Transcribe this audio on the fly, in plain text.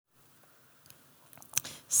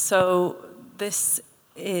So this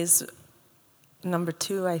is number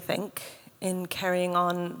 2, I think, in carrying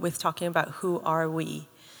on with talking about who are we.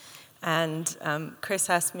 And Chris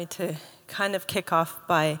asked me to kind of kick off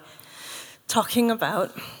by talking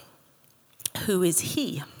about who is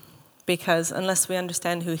he? Because unless we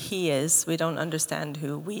understand who he is, we don't understand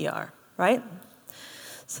who we are, right?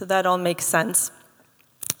 So that all makes sense,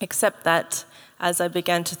 except that as I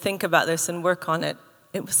began to think about this and work on it,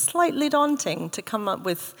 it was slightly daunting to come up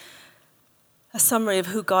with a summary of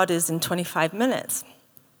who God is in 25 minutes.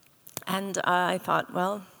 And I thought,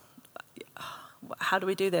 well, how do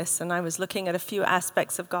we do this? And I was looking at a few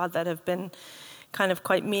aspects of God that have been kind of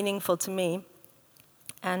quite meaningful to me,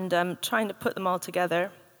 and trying to put them all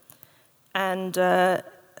together, and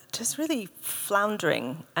just really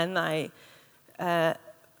floundering. And I,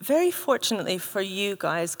 very fortunately for you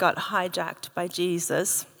guys, got hijacked by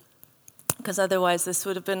Jesus, because otherwise this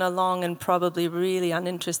would have been a long and probably really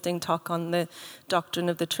uninteresting talk on the doctrine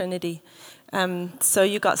of the Trinity. So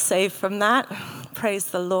you got saved from that. Praise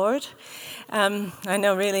the Lord. I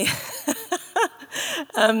know, really.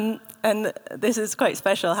 And this is quite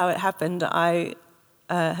special how it happened. I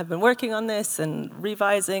have been working on this and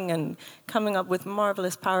revising and coming up with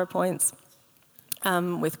marvelous PowerPoints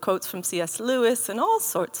with quotes from C.S. Lewis and all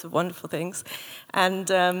sorts of wonderful things.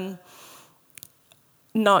 And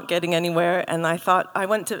not getting anywhere, and I thought, I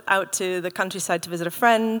went out to the countryside to visit a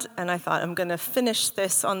friend, and I thought, I'm going to finish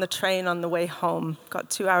this on the train on the way home. Got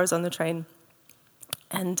 2 hours on the train.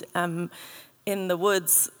 And in the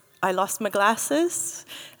woods, I lost my glasses,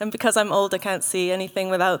 and because I'm old, I can't see anything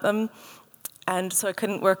without them, and so I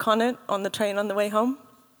couldn't work on it on the train on the way home.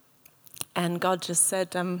 And God just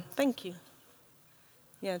said, thank you.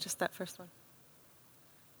 Yeah, just that first one.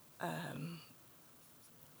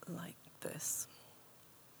 Like this.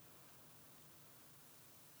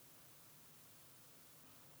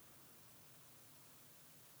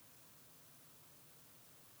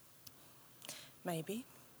 Maybe.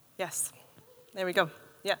 Yes. There we go.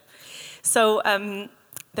 Yeah. So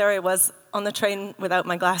there I was on the train without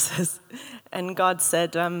my glasses, and God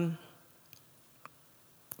said, you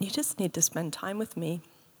just need to spend time with me.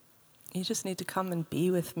 You just need to come and be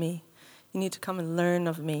with me. You need to come and learn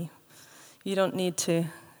of me. You don't need to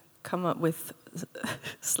come up with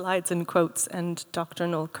slides and quotes and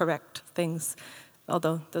doctrinal correct things,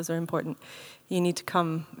 although those are important. You need to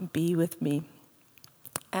come and be with me.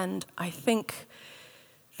 And I think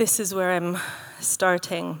this is where I'm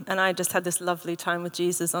starting. And I just had this lovely time with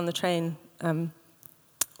Jesus on the train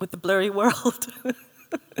with the blurry world.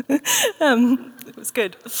 It was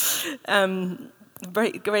good.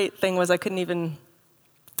 Great thing was I couldn't even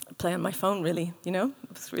play on my phone, really, you know?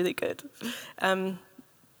 It was really good.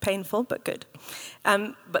 Painful, but good.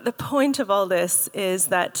 But the point of all this is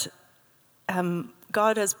that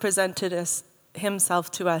God has presented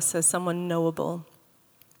himself to us as someone knowable.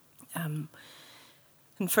 And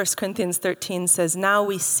 1 Corinthians 13 says, now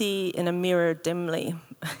we see in a mirror dimly.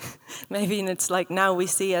 Maybe it's like now we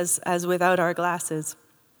see as without our glasses.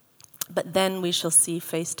 But then we shall see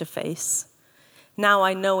face to face. Now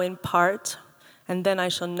I know in part, and then I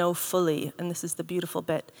shall know fully. And this is the beautiful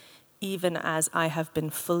bit, even as I have been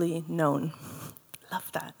fully known. Love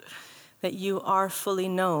that. That you are fully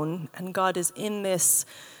known, and God is in this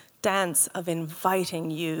dance of inviting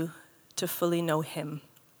you to fully know him.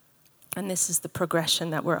 And this is the progression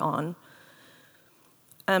that we're on.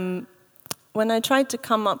 When I tried to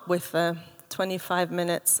come up with 25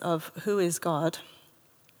 minutes of who is God,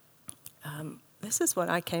 this is what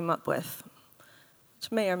I came up with,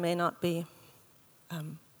 which may or may not be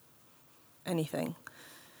anything.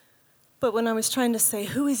 But when I was trying to say,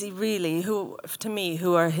 who is he really? Who, to me,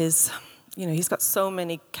 who are his, he's got so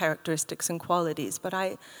many characteristics and qualities, but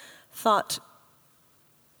I thought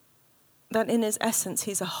that in his essence,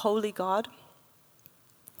 he's a holy God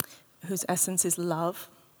whose essence is love,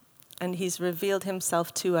 and he's revealed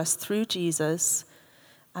himself to us through Jesus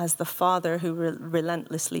as the Father who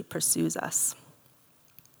relentlessly pursues us.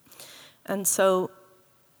 And so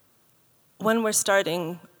when we're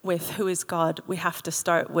starting with who is God, we have to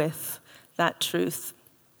start with that truth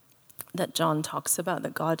that John talks about,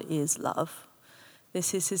 that God is love.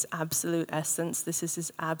 This is his absolute essence. This is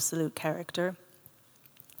his absolute character.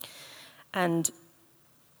 And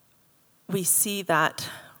we see that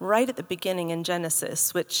right at the beginning in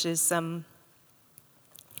Genesis, which is,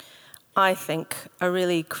 I think, a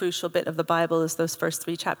really crucial bit of the Bible is those first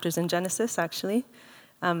 3 chapters in Genesis, actually.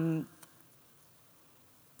 I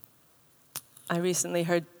recently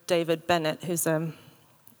heard David Bennett, who's an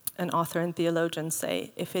author and theologian,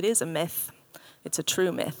 say, if it is a myth, it's a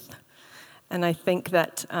true myth. And I think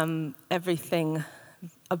that everything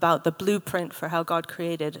about the blueprint for how God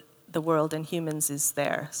created the world and humans is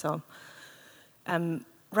there. So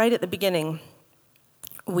right at the beginning,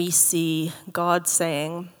 we see God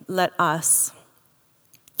saying, let us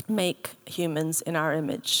make humans in our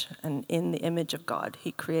image, and in the image of God,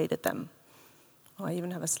 he created them. Oh, I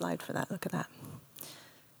even have a slide for that. Look at that.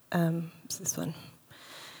 It's this one.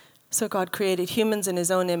 So God created humans in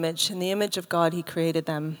his own image. In the image of God, he created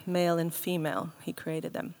them. Male and female, he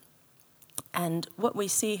created them. And what we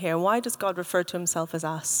see here, why does God refer to himself as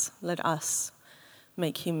us? Let us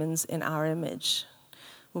make humans in our image.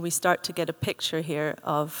 Well, we start to get a picture here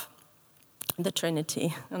of the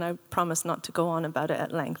Trinity, and I promise not to go on about it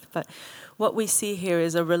at length, but what we see here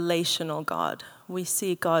is a relational God. We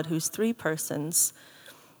see God who's three persons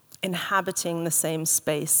inhabiting the same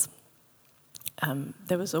space.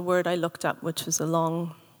 There was a word I looked up, which was a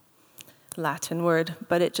long Latin word,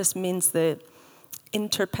 but it just means the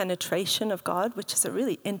interpenetration of God, which is a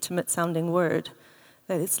really intimate sounding word,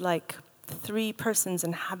 that it's like three persons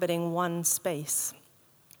inhabiting one space,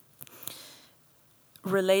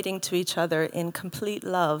 relating to each other in complete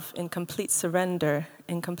love, in complete surrender,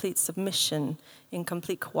 in complete submission, in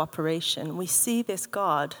complete cooperation. We see this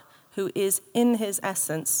God who is in his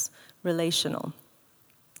essence relational,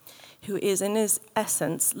 who is in his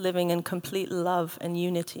essence living in complete love and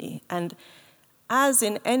unity. And as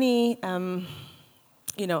in any,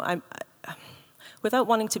 without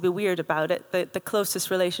wanting to be weird about it, the closest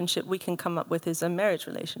relationship we can come up with is a marriage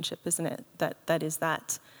relationship, isn't it? That is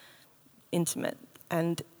that intimate.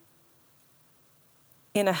 And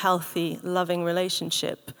in a healthy, loving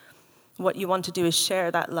relationship, what you want to do is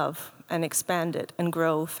share that love and expand it and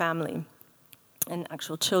grow family. And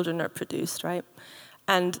actual children are produced, right?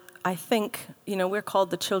 And I think, we're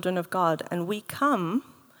called the children of God, and we come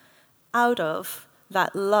out of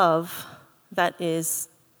that love that is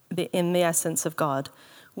in the essence of God.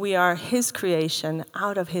 We are his creation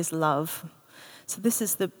out of his love. So this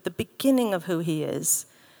is the beginning of who he is.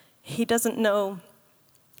 He doesn't know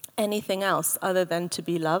anything else other than to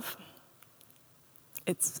be love.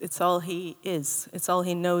 It's all he is. It's all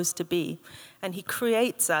he knows to be. And he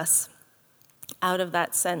creates us out of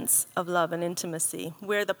that sense of love and intimacy.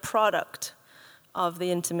 We're the product of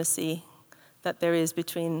the intimacy that there is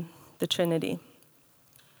between the Trinity.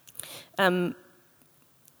 In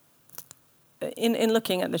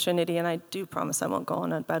looking at the Trinity, and I do promise I won't go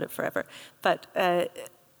on about it forever, but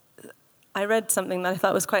I read something that I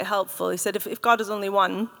thought was quite helpful. He said, if God is only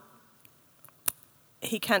one,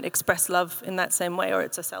 he can't express love in that same way, or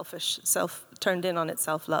it's a turned in on its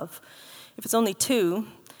self-love. If it's only two,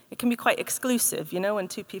 it can be quite exclusive. When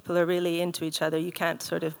two people are really into each other, you can't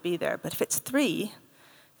sort of be there. But if it's three,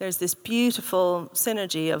 there's this beautiful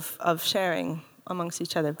synergy of sharing amongst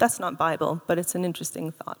each other. That's not Bible, but it's an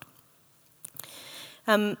interesting thought.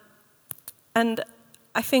 And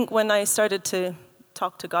I think when I started to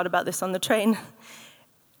talk to God about this on the train,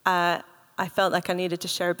 I felt like I needed to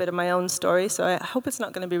share a bit of my own story. So I hope it's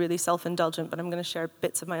not going to be really self-indulgent, but I'm going to share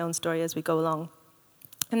bits of my own story as we go along.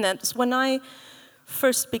 And that's when I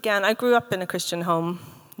first began. I grew up in a Christian home,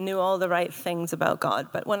 knew all the right things about God.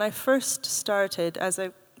 But when I first started as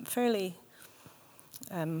a fairly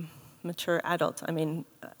mature adult, in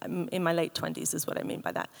my late 20s is what I mean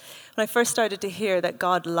by that. When I first started to hear that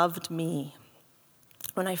God loved me,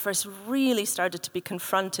 when I first really started to be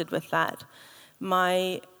confronted with that,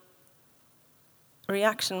 my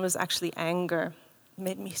reaction was actually anger. It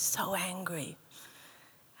made me so angry.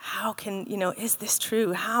 How can, is this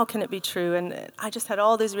true? How can it be true? And I just had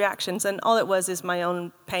all these reactions, and all it was is my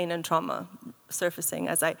own pain and trauma surfacing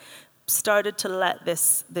as I started to let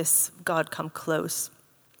this God come close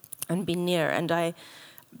and be near. And I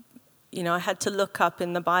had to look up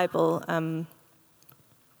in the Bible,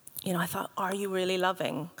 I thought, are you really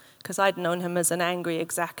loving? Because I'd known him as an angry,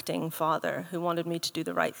 exacting father who wanted me to do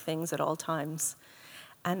the right things at all times.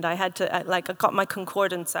 And I had to, I got my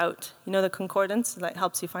concordance out. The concordance that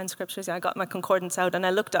helps you find scriptures? I got my concordance out, and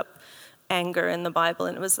I looked up anger in the Bible,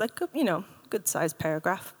 and it was like, good-sized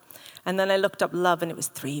paragraph. And then I looked up love, and it was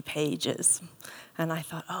 3 pages. And I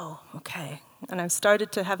thought, oh, okay. And I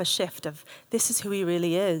started to have a shift of, this is who he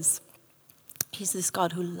really is. He's this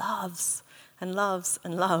God who loves and loves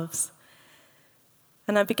and loves.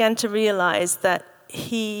 And I began to realize that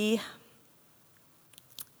he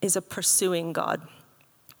is a pursuing God,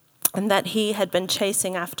 and that he had been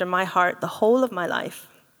chasing after my heart the whole of my life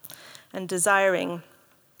and desiring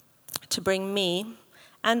to bring me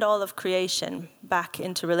and all of creation back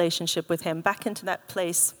into relationship with him, back into that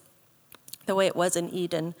place the way it was in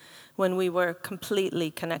Eden when we were completely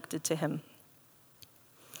connected to him.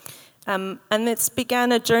 And it's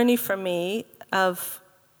began a journey for me of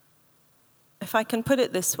if I can put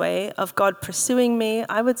it this way, of God pursuing me,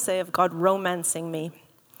 I would say of God romancing me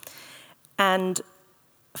and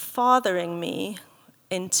fathering me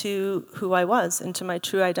into who I was, into my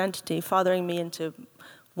true identity, fathering me into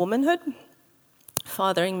womanhood,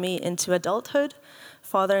 fathering me into adulthood,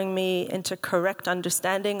 fathering me into correct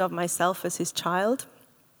understanding of myself as his child.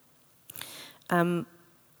 And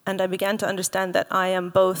I began to understand that I am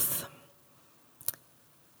both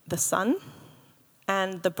the son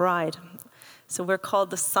and the bride. So we're called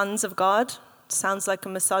the sons of God. Sounds like a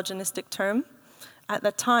misogynistic term. At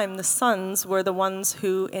that time, the sons were the ones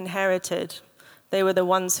who inherited. They were the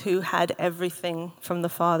ones who had everything from the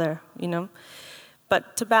father, you know.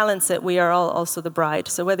 But to balance it, we are all also the bride.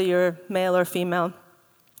 So whether you're male or female,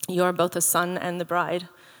 you are both a son and the bride,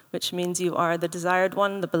 which means you are the desired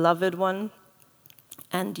one, the beloved one,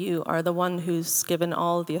 and you are the one who's given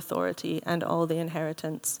all the authority and all the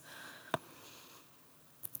inheritance.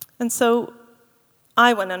 And so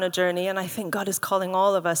I went on a journey, and I think God is calling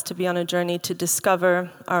all of us to be on a journey to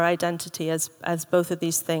discover our identity as both of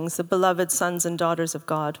these things, the beloved sons and daughters of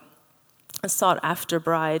God, a sought-after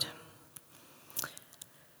bride.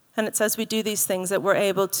 And it's as we do these things that we're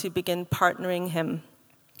able to begin partnering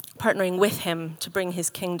with him to bring his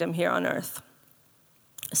kingdom here on earth.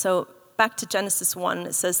 So back to Genesis 1,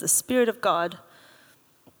 it says the Spirit of God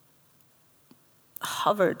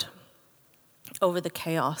hovered over the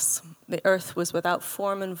chaos. The earth was without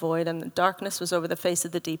form and void, and the darkness was over the face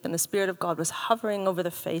of the deep, and the Spirit of God was hovering over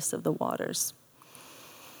the face of the waters.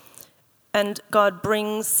 And God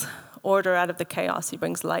brings order out of the chaos. He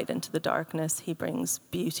brings light into the darkness. He brings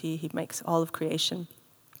beauty. He makes all of creation.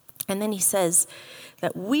 And then he says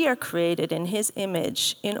that we are created in his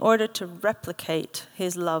image in order to replicate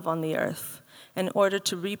his love on the earth, in order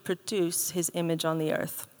to reproduce his image on the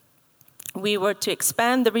earth. We were to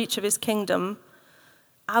expand the reach of his kingdom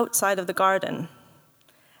outside of the garden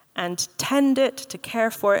and tend it, to care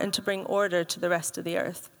for it, and to bring order to the rest of the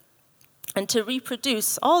earth, and to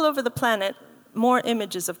reproduce all over the planet more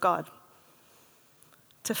images of God,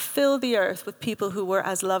 to fill the earth with people who were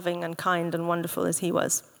as loving and kind and wonderful as he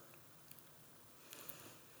was.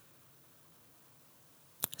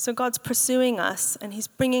 So God's pursuing us, and he's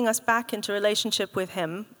bringing us back into relationship with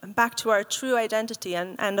him and back to our true identity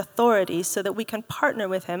and authority so that we can partner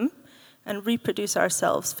with him and reproduce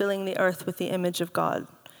ourselves, filling the earth with the image of God,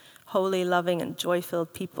 holy, loving, and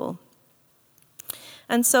joy-filled people.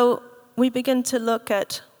 And so we begin to look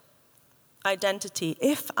at identity.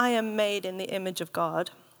 If I am made in the image of God,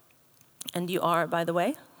 and you are, by the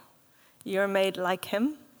way, you're made like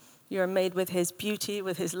him. You're made with his beauty,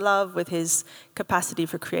 with his love, with his capacity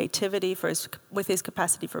for creativity, with his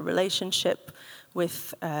capacity for relationship,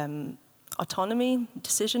 with autonomy,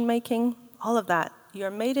 decision-making, all of that. You're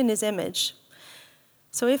made in his image.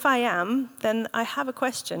 So if I am, then I have a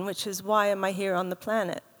question, which is, why am I here on the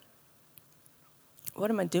planet? What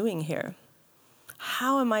am I doing here?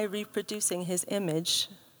 How am I reproducing his image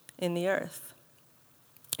in the earth?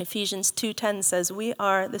 Ephesians 2:10 says,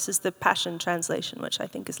 this is the Passion Translation, which I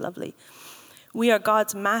think is lovely. We are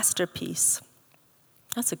God's masterpiece.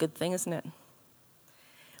 That's a good thing, isn't it?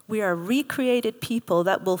 We are recreated people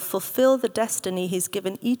that will fulfill the destiny he's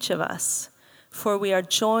given each of us, for we are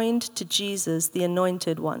joined to Jesus, the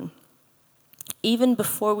Anointed One. Even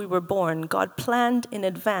before we were born, God planned in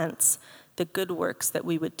advance the good works that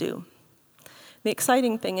we would do. The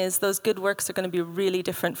exciting thing is those good works are going to be really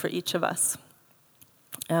different for each of us.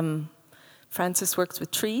 Francis works with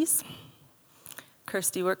trees.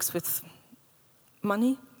 Kirsty works with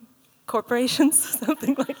money, corporations,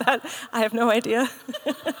 something like that. I have no idea.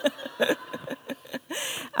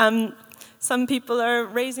 Some people are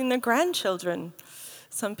raising their grandchildren.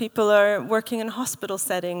 Some people are working in hospital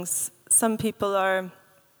settings. Some people are,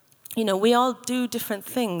 we all do different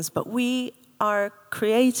things, but we are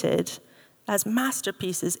created as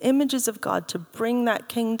masterpieces, images of God, to bring that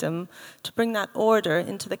kingdom, to bring that order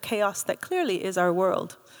into the chaos that clearly is our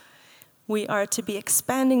world. We are to be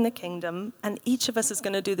expanding the kingdom, and each of us is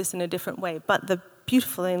going to do this in a different way. But the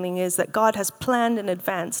beautiful thing is that God has planned in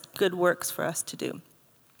advance good works for us to do.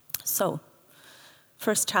 So,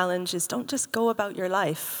 first challenge is, don't just go about your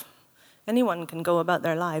life. Anyone can go about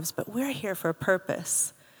their lives, but we're here for a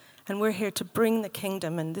purpose. And we're here to bring the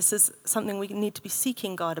kingdom, and this is something we need to be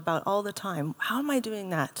seeking God about all the time. How am I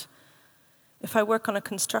doing that? If I work on a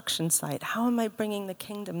construction site, how am I bringing the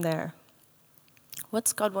kingdom there?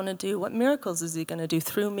 What's God want to do? What miracles is he going to do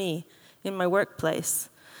through me in my workplace?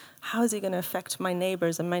 How is he going to affect my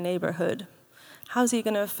neighbors and my neighborhood? How is he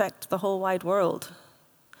going to affect the whole wide world?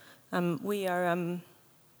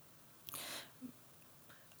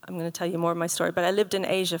 I'm going to tell you more of my story, but I lived in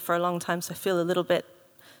Asia for a long time, so I feel a little bit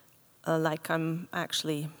like I'm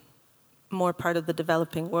actually more part of the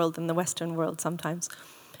developing world than the Western world sometimes.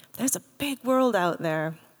 There's a big world out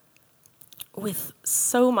there with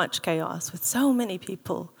so much chaos, with so many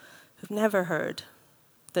people who've never heard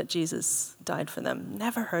that Jesus died for them,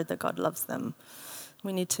 never heard that God loves them.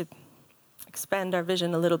 We need to expand our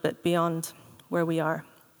vision a little bit beyond where we are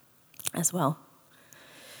as well.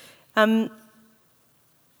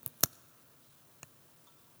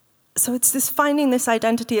 So it's this finding this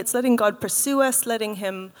identity, it's letting God pursue us, letting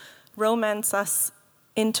him romance us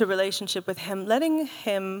into relationship with him, letting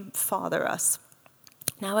him father us.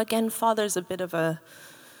 Now again, father's a bit of a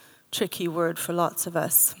tricky word for lots of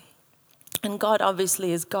us. And God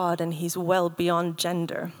obviously is God, and he's well beyond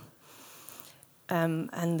gender.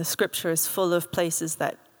 And the scripture is full of places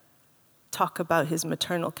that talk about his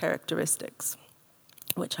maternal characteristics,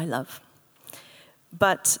 which I love.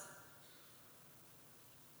 But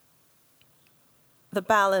the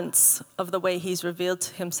balance of the way he's revealed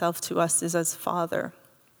himself to us is as Father.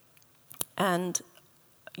 And,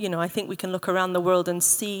 I think we can look around the world and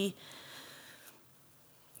see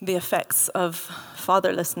the effects of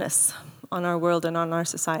fatherlessness on our world and on our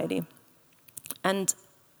society. And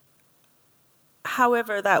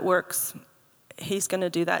however that works, he's going to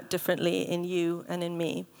do that differently in you and in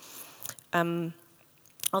me.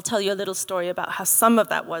 I'll tell you a little story about how some of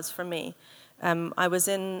that was for me. I was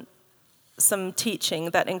in some teaching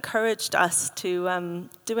that encouraged us to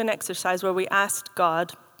do an exercise where we asked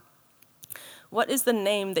God, what is the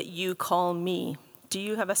name that you call me? Do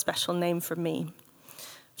you have a special name for me?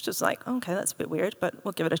 Which was like, okay, that's a bit weird, but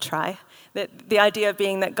we'll give it a try. The idea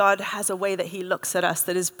being that God has a way that he looks at us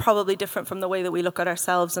that is probably different from the way that we look at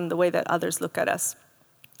ourselves and the way that others look at us.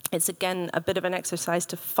 It's, again, a bit of an exercise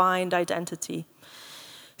to find identity.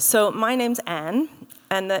 So my name's Anne,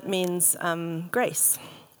 and that means grace.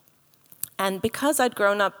 And because I'd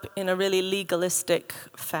grown up in a really legalistic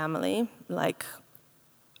family, like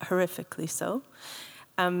horrifically so,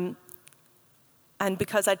 and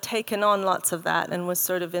because I'd taken on lots of that and was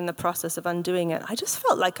sort of in the process of undoing it, I just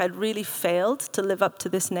felt like I'd really failed to live up to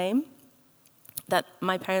this name that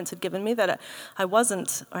my parents had given me, that I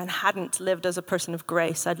wasn't and hadn't lived as a person of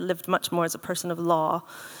grace. I'd lived much more as a person of law.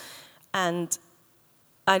 And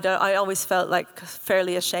I always felt like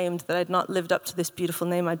fairly ashamed that I'd not lived up to this beautiful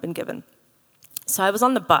name I'd been given. So I was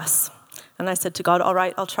on the bus, and I said to God, all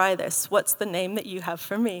right, I'll try this. What's the name that you have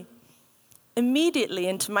for me? Immediately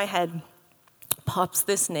into my head pops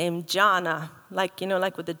this name, Gianna, like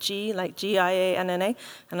with a G, like Gianna.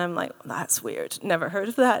 And I'm like, that's weird. Never heard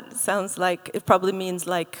of that. It sounds like, it probably means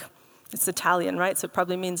like, it's Italian, right? So it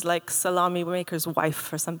probably means like salami maker's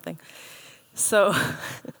wife or something. So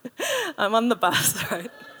I'm on the bus,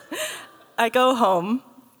 right? I go home,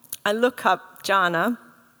 I look up Gianna,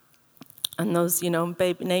 and those,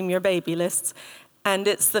 baby, name your baby lists, and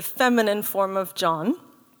it's the feminine form of John,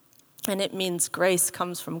 and it means grace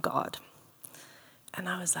comes from God. And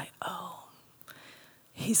I was like, oh,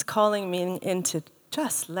 he's calling me into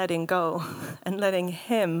just letting go and letting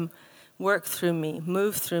him work through me,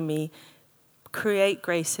 move through me, create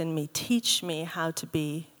grace in me, teach me how to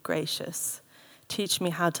be gracious, teach me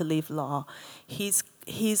how to leave law. He's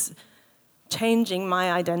changing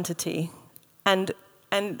my identity. And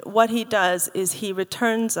what he does is he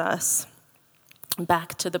returns us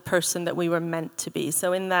back to the person that we were meant to be.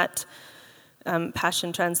 So in that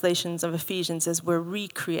Passion translations of Ephesians says we're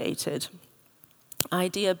recreated.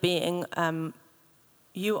 Idea being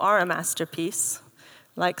you are a masterpiece,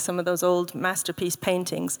 like some of those old masterpiece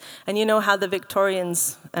paintings. And you know how the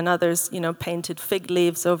Victorians and others, painted fig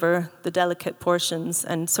leaves over the delicate portions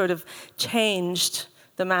and sort of changed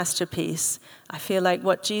the masterpiece. I feel like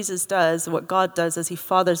what Jesus does, what God does as he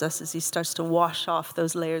fathers us, is he starts to wash off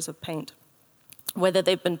those layers of paint, whether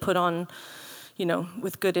they've been put on,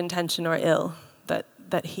 with good intention or ill,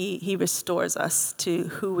 that he restores us to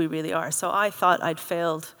who we really are. So I thought I'd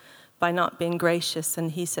failed by not being gracious,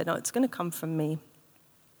 and he said, no, it's going to come from me.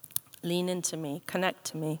 Lean into me, connect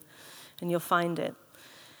to me, and you'll find it.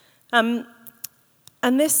 And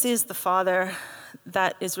this is the Father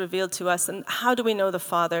that is revealed to us. And how do we know the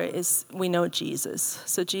Father? Is we know Jesus.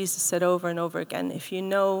 So Jesus said over and over again, if you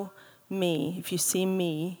know me, if you see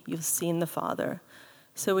me, you've seen the Father.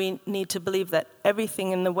 So we need to believe that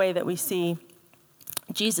everything in the way that we see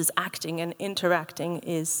Jesus acting and interacting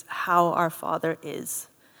is how our Father is.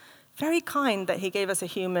 Very kind that he gave us a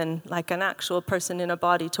human, like an actual person in a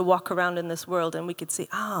body, to walk around in this world and we could see,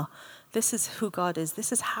 this is who God is.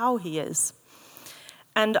 This is how he is.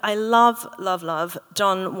 And I love, love, love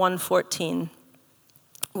John 1:14.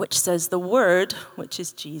 which says the Word, which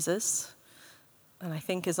is Jesus, and I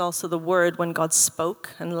think is also the Word when God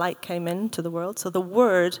spoke and light came into the world. So the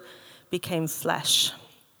Word became flesh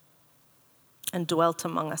and dwelt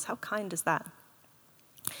among us. How kind is that?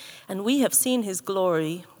 And we have seen his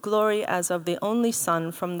glory, glory as of the only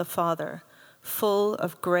Son from the Father, full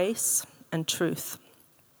of grace and truth.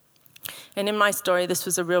 And in my story, this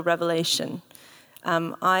was a real revelation.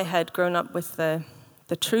 I had grown up with the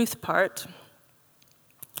truth part,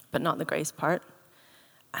 but not the grace part.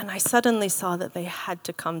 And I suddenly saw that they had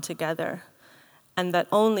to come together, and that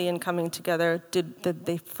only in coming together did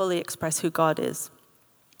they fully express who God is.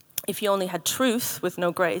 If you only had truth with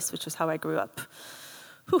no grace, which was how I grew up,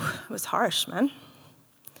 it was harsh, man.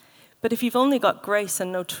 But if you've only got grace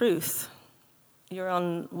and no truth, you're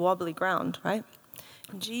on wobbly ground, right?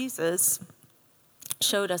 And Jesus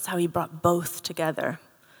showed us how he brought both together,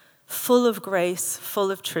 full of grace, full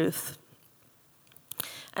of truth.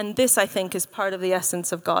 And this, I think, is part of the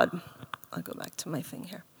essence of God. I'll go back to my thing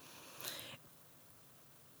here.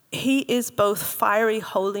 He is both fiery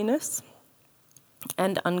holiness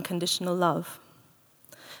and unconditional love.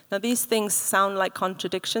 Now, these things sound like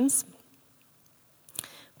contradictions,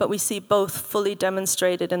 but we see both fully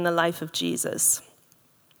demonstrated in the life of Jesus,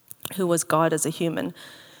 who was God as a human.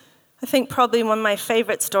 I think probably one of my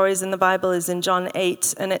favorite stories in the Bible is in John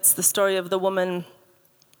 8, and it's the story of the woman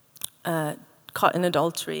caught in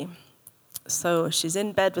adultery. So she's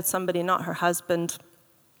in bed with somebody, not her husband.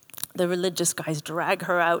 The religious guys drag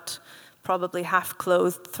her out, probably half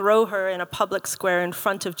clothed, throw her in a public square in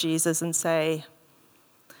front of Jesus and say,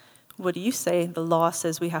 "What do you say the law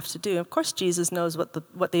says we have to do?" Of course, Jesus knows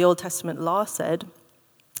what the Old Testament law said.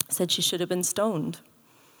 It said she should have been stoned.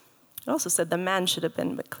 It also said the man should have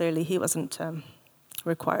been, but clearly he wasn't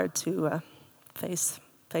required to face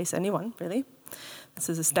anyone, really. This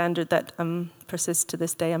is a standard that persists to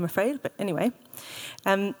this day, I'm afraid. But anyway,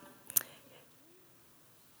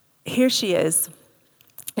 here she is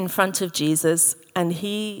in front of Jesus, and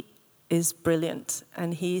he is brilliant.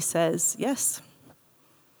 And he says, yes,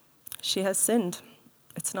 she has sinned.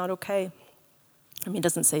 It's not okay. I mean, he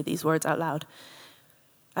doesn't say these words out loud.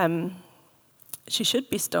 She should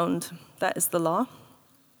be stoned. That is the law.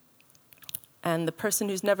 And the person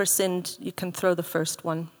who's never sinned, you can throw the first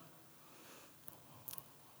one.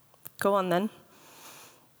 Go on then.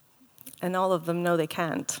 And all of them know they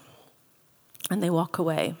can't. And they walk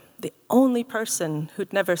away. The only person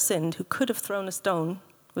who'd never sinned, who could have thrown a stone,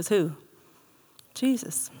 was who?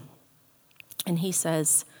 Jesus. And he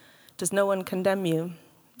says, "Does no one condemn you?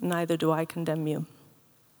 Neither do I condemn you."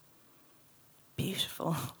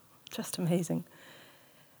 Beautiful. Just amazing.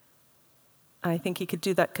 I think he could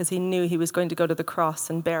do that because he knew he was going to go to the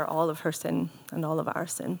cross and bear all of her sin and all of our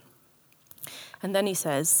sin. And then he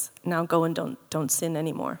says, now go and don't sin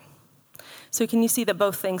anymore. So can you see that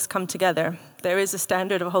both things come together? There is a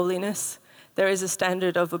standard of holiness. There is a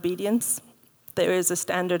standard of obedience. There is a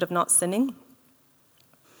standard of not sinning.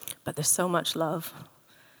 But there's so much love.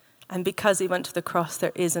 And because he went to the cross,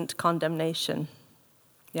 there isn't condemnation.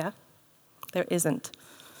 Yeah? There isn't.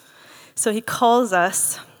 So he calls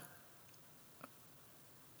us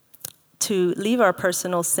to leave our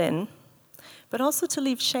personal sin, but also to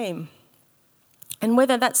leave shame. And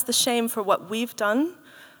whether that's the shame for what we've done,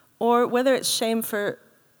 or whether it's shame for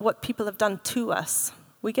what people have done to us,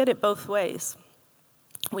 we get it both ways.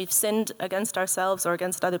 We've sinned against ourselves or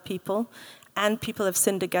against other people, and people have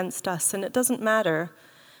sinned against us. And it doesn't matter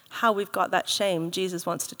how we've got that shame. Jesus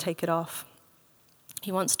wants to take it off.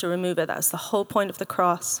 He wants to remove it. That's the whole point of the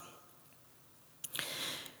cross.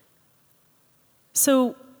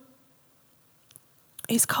 So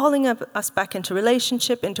he's calling us back into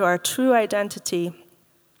relationship, into our true identity.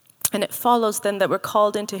 And it follows then that we're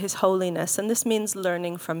called into his holiness. And this means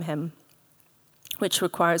learning from him, which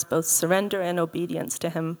requires both surrender and obedience to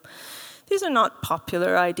him. These are not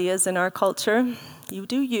popular ideas in our culture. You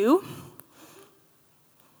do you.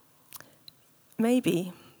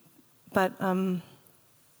 Maybe. But the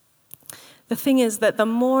thing is that the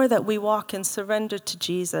more that we walk in surrender to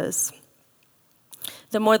Jesus,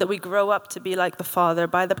 the more that we grow up to be like the Father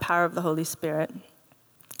by the power of the Holy Spirit,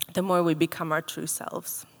 the more we become our true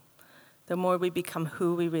selves. The more we become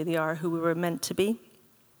who we really are, who we were meant to be.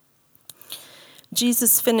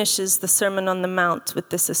 Jesus finishes the Sermon on the Mount with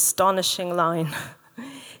this astonishing line,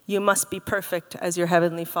 "You must be perfect as your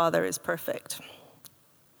heavenly Father is perfect."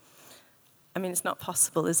 I mean, it's not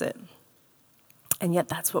possible, is it? And yet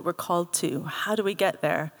that's what we're called to. How do we get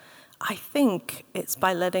there? I think it's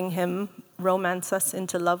by letting him romance us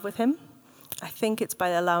into love with him. I think it's by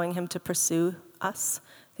allowing him to pursue us.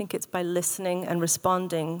 I think it's by listening and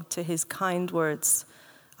responding to his kind words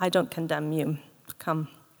I don't condemn you. Come,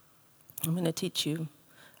 I'm going to teach you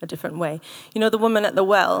a different way. You know, the woman at the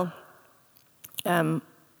well,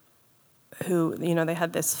 who, you know, they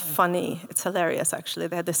had this funny, it's hilarious actually,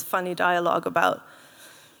 they had this funny dialogue about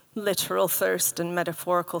literal thirst and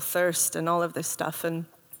metaphorical thirst and all of this stuff. And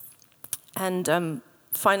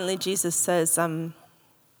finally Jesus says, why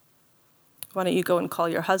don't you go and call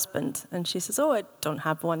your husband? And she says, oh, I don't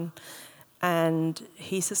have one. And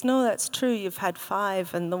he says, no, that's true, you've had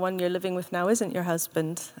 5, and the one you're living with now isn't your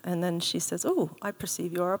husband. And then she says, oh, I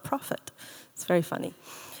perceive you're a prophet. It's very funny.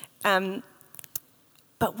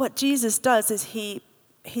 But what Jesus does is he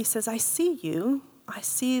says, I see you. I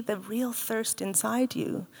see the real thirst inside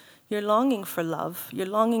you. You're longing for love. You're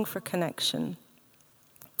longing for connection.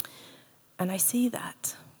 And I see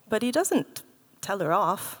that. But he doesn't tell her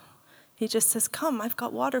off. He just says, come, I've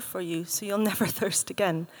got water for you, so you'll never thirst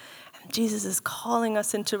again. And Jesus is calling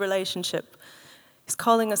us into relationship. He's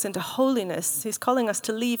calling us into holiness. He's calling us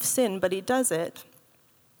to leave sin, but he does it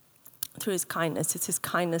through his kindness. It's his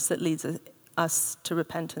kindness that leads us to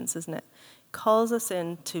repentance, isn't it? He calls us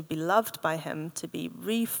in to be loved by him, to be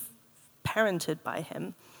reparented by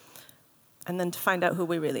him, and then to find out who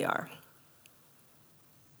we really are.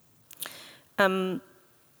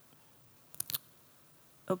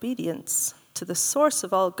 Obedience to the source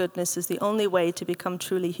of all goodness is the only way to become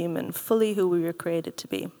truly human, fully who we were created to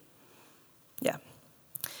be. Yeah.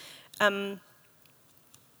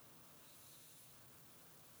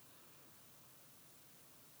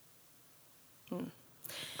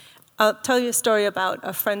 I'll tell you a story about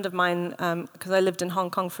a friend of mine, because I lived in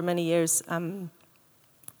Hong Kong for many years,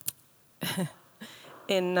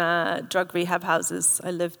 in drug rehab houses.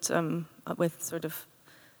 I lived with sort of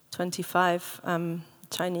 25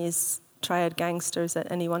 Chinese triad gangsters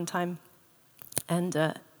at any one time, and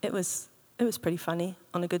it was pretty funny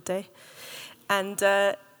on a good day. And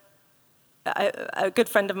a good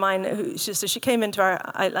friend of mine, she came into our.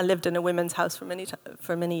 I lived in a women's house for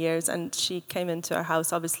many years, and she came into our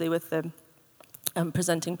house obviously with the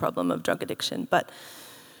presenting problem of drug addiction, but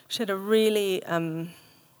she had a really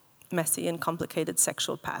messy and complicated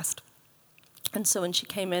sexual past. And so when she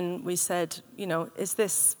came in, we said, you know, is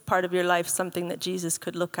this part of your life something that Jesus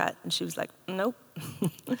could look at? And she was like, nope.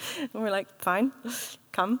 And we're like, fine,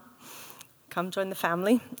 come join the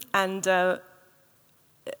family. And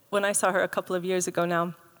when I saw her a couple of years ago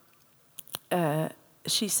now,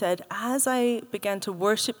 she said, as I began to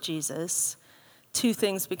worship Jesus, 2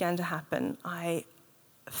 things began to happen. I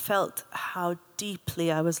felt how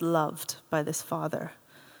deeply I was loved by this Father,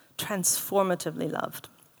 transformatively loved.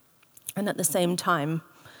 And at the same time,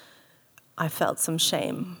 I felt some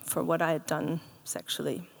shame for what I had done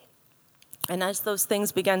sexually. And as those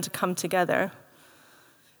things began to come together,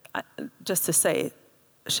 just to say,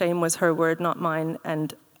 shame was her word, not mine,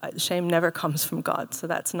 and shame never comes from God, so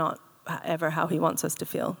that's not ever how he wants us to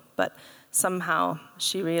feel. But somehow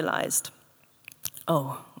she realized,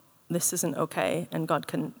 oh, this isn't okay, and God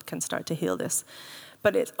can start to heal this.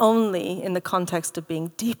 But it's only in the context of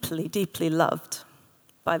being deeply, deeply loved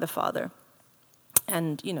by the Father.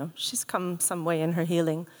 And, you know, she's come some way in her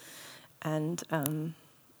healing. And,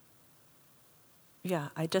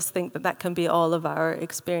 I just think that can be all of our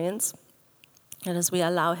experience. And as we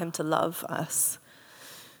allow him to love us,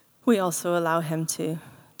 we also allow him to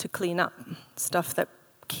clean up stuff that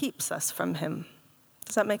keeps us from him.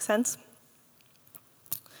 Does that make sense?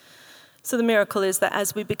 So the miracle is that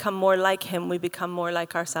as we become more like him, we become more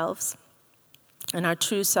like ourselves. And our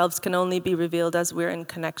true selves can only be revealed as we're in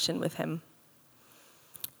connection with him.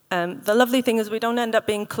 The lovely thing is we don't end up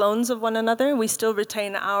being clones of one another. We still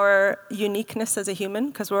retain our uniqueness as a human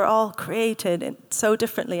because we're all created so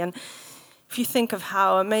differently. And if you think of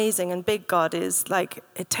how amazing and big God is, like,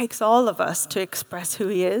 it takes all of us to express who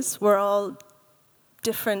he is. We're all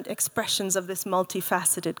different expressions of this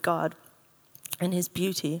multifaceted God and his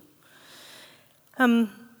beauty.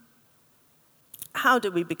 How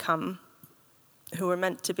do we become who we're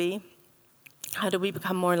meant to be? How do we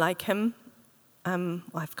become more like him? Well,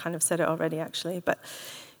 I've kind of said it already, actually, but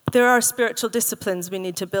there are spiritual disciplines we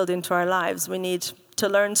need to build into our lives. We need to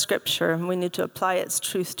learn Scripture, and we need to apply its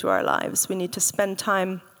truth to our lives. We need to spend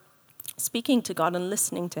time speaking to God and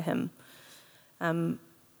listening to him.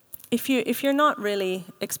 If you're not really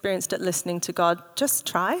experienced at listening to God, just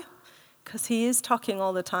try, because he is talking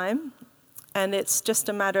all the time, and it's just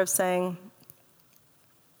a matter of saying,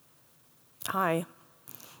 hi,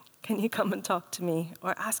 can you come and talk to me?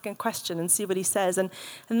 Or ask a question and see what he says. And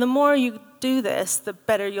the more you do this, the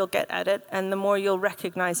better you'll get at it, and the more you'll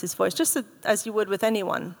recognize his voice, just as you would with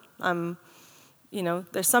anyone.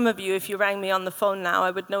 there's some of you, if you rang me on the phone now,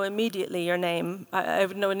 I would know immediately your name. I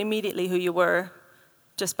would know immediately who you were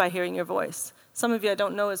just by hearing your voice. Some of you I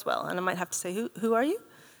don't know as well, and I might have to say, who are you,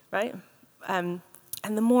 right? And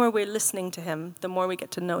the more we're listening to him, the more we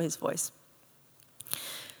get to know his voice.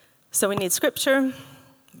 So we need scripture,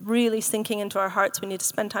 really sinking into our hearts. We need to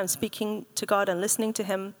spend time speaking to God and listening to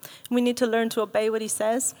him. We need to learn to obey what he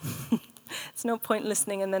says. It's no point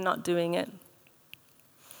listening and then not doing it.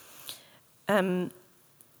 And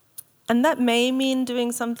that may mean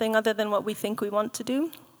doing something other than what we think we want to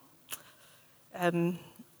do.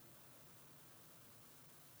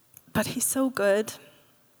 But he's so good.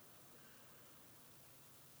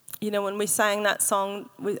 When we sang that song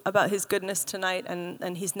about his goodness tonight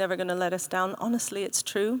and he's never going to let us down, honestly, it's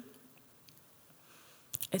true.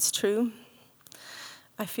 It's true.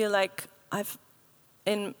 I feel like I've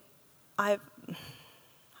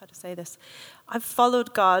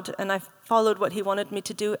followed God and I've followed what he wanted me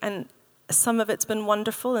to do, and some of it's been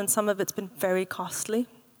wonderful and some of it's been very costly.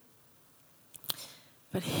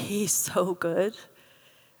 But he's so good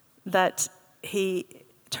that he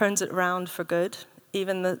turns it around for good,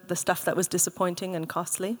 even the stuff that was disappointing and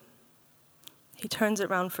costly. He turns it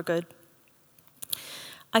around for good.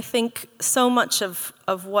 I think so much of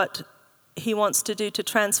what he wants to do to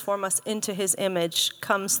transform us into his image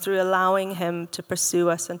comes through allowing him to pursue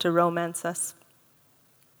us and to romance us.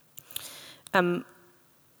 And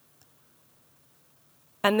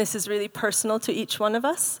this is really personal to each one of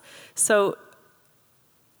us. So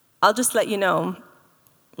I'll just let you know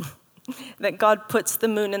that God puts the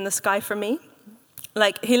moon in the sky for me.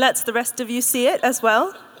 Like, he lets the rest of you see it as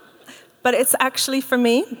well. But it's actually for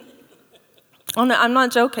me. Oh, no, I'm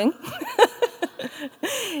not joking.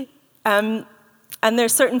 And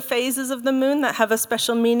there's certain phases of the moon that have a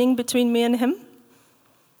special meaning between me and him.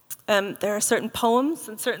 There are certain poems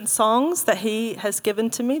and certain songs that he has given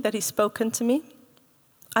to me, that he's spoken to me.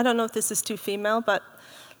 I don't know if this is too female, but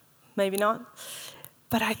maybe not.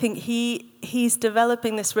 But I think he's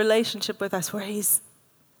developing this relationship with us where he's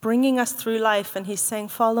bringing us through life and he's saying,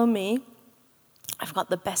 follow me. I've got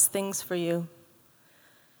the best things for you.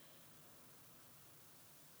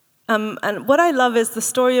 And what I love is the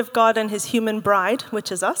story of God and his human bride,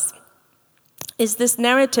 which is us, is this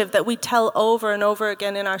narrative that we tell over and over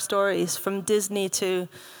again in our stories, from Disney to,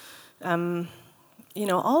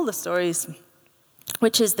 all the stories,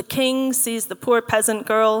 which is the king sees the poor peasant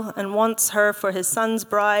girl and wants her for his son's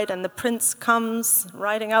bride, and the prince comes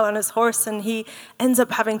riding out on his horse, and he ends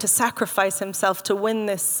up having to sacrifice himself to win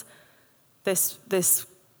this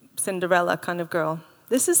Cinderella kind of girl.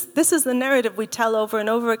 This is the narrative we tell over and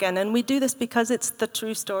over again, and we do this because it's the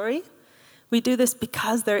true story. We do this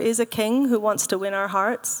because there is a king who wants to win our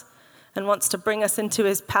hearts and wants to bring us into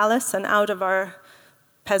his palace and out of our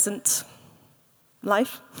peasant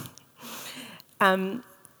life. And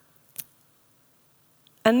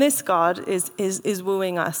this God is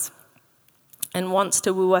wooing us and wants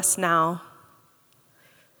to woo us now.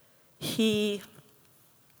 He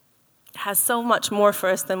has so much more for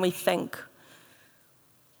us than we think.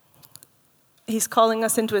 He's calling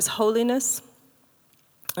us into his holiness,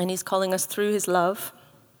 and he's calling us through his love,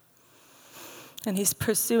 and he's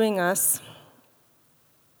pursuing us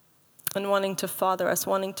and wanting to father us,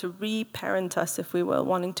 wanting to reparent us, if we will,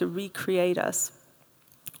 wanting to recreate us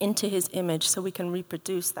into his image so we can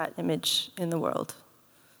reproduce that image in the world.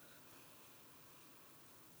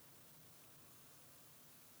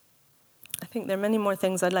 I think there are many more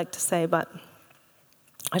things I'd like to say, but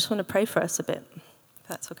I just want to pray for us a bit, if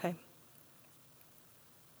that's okay.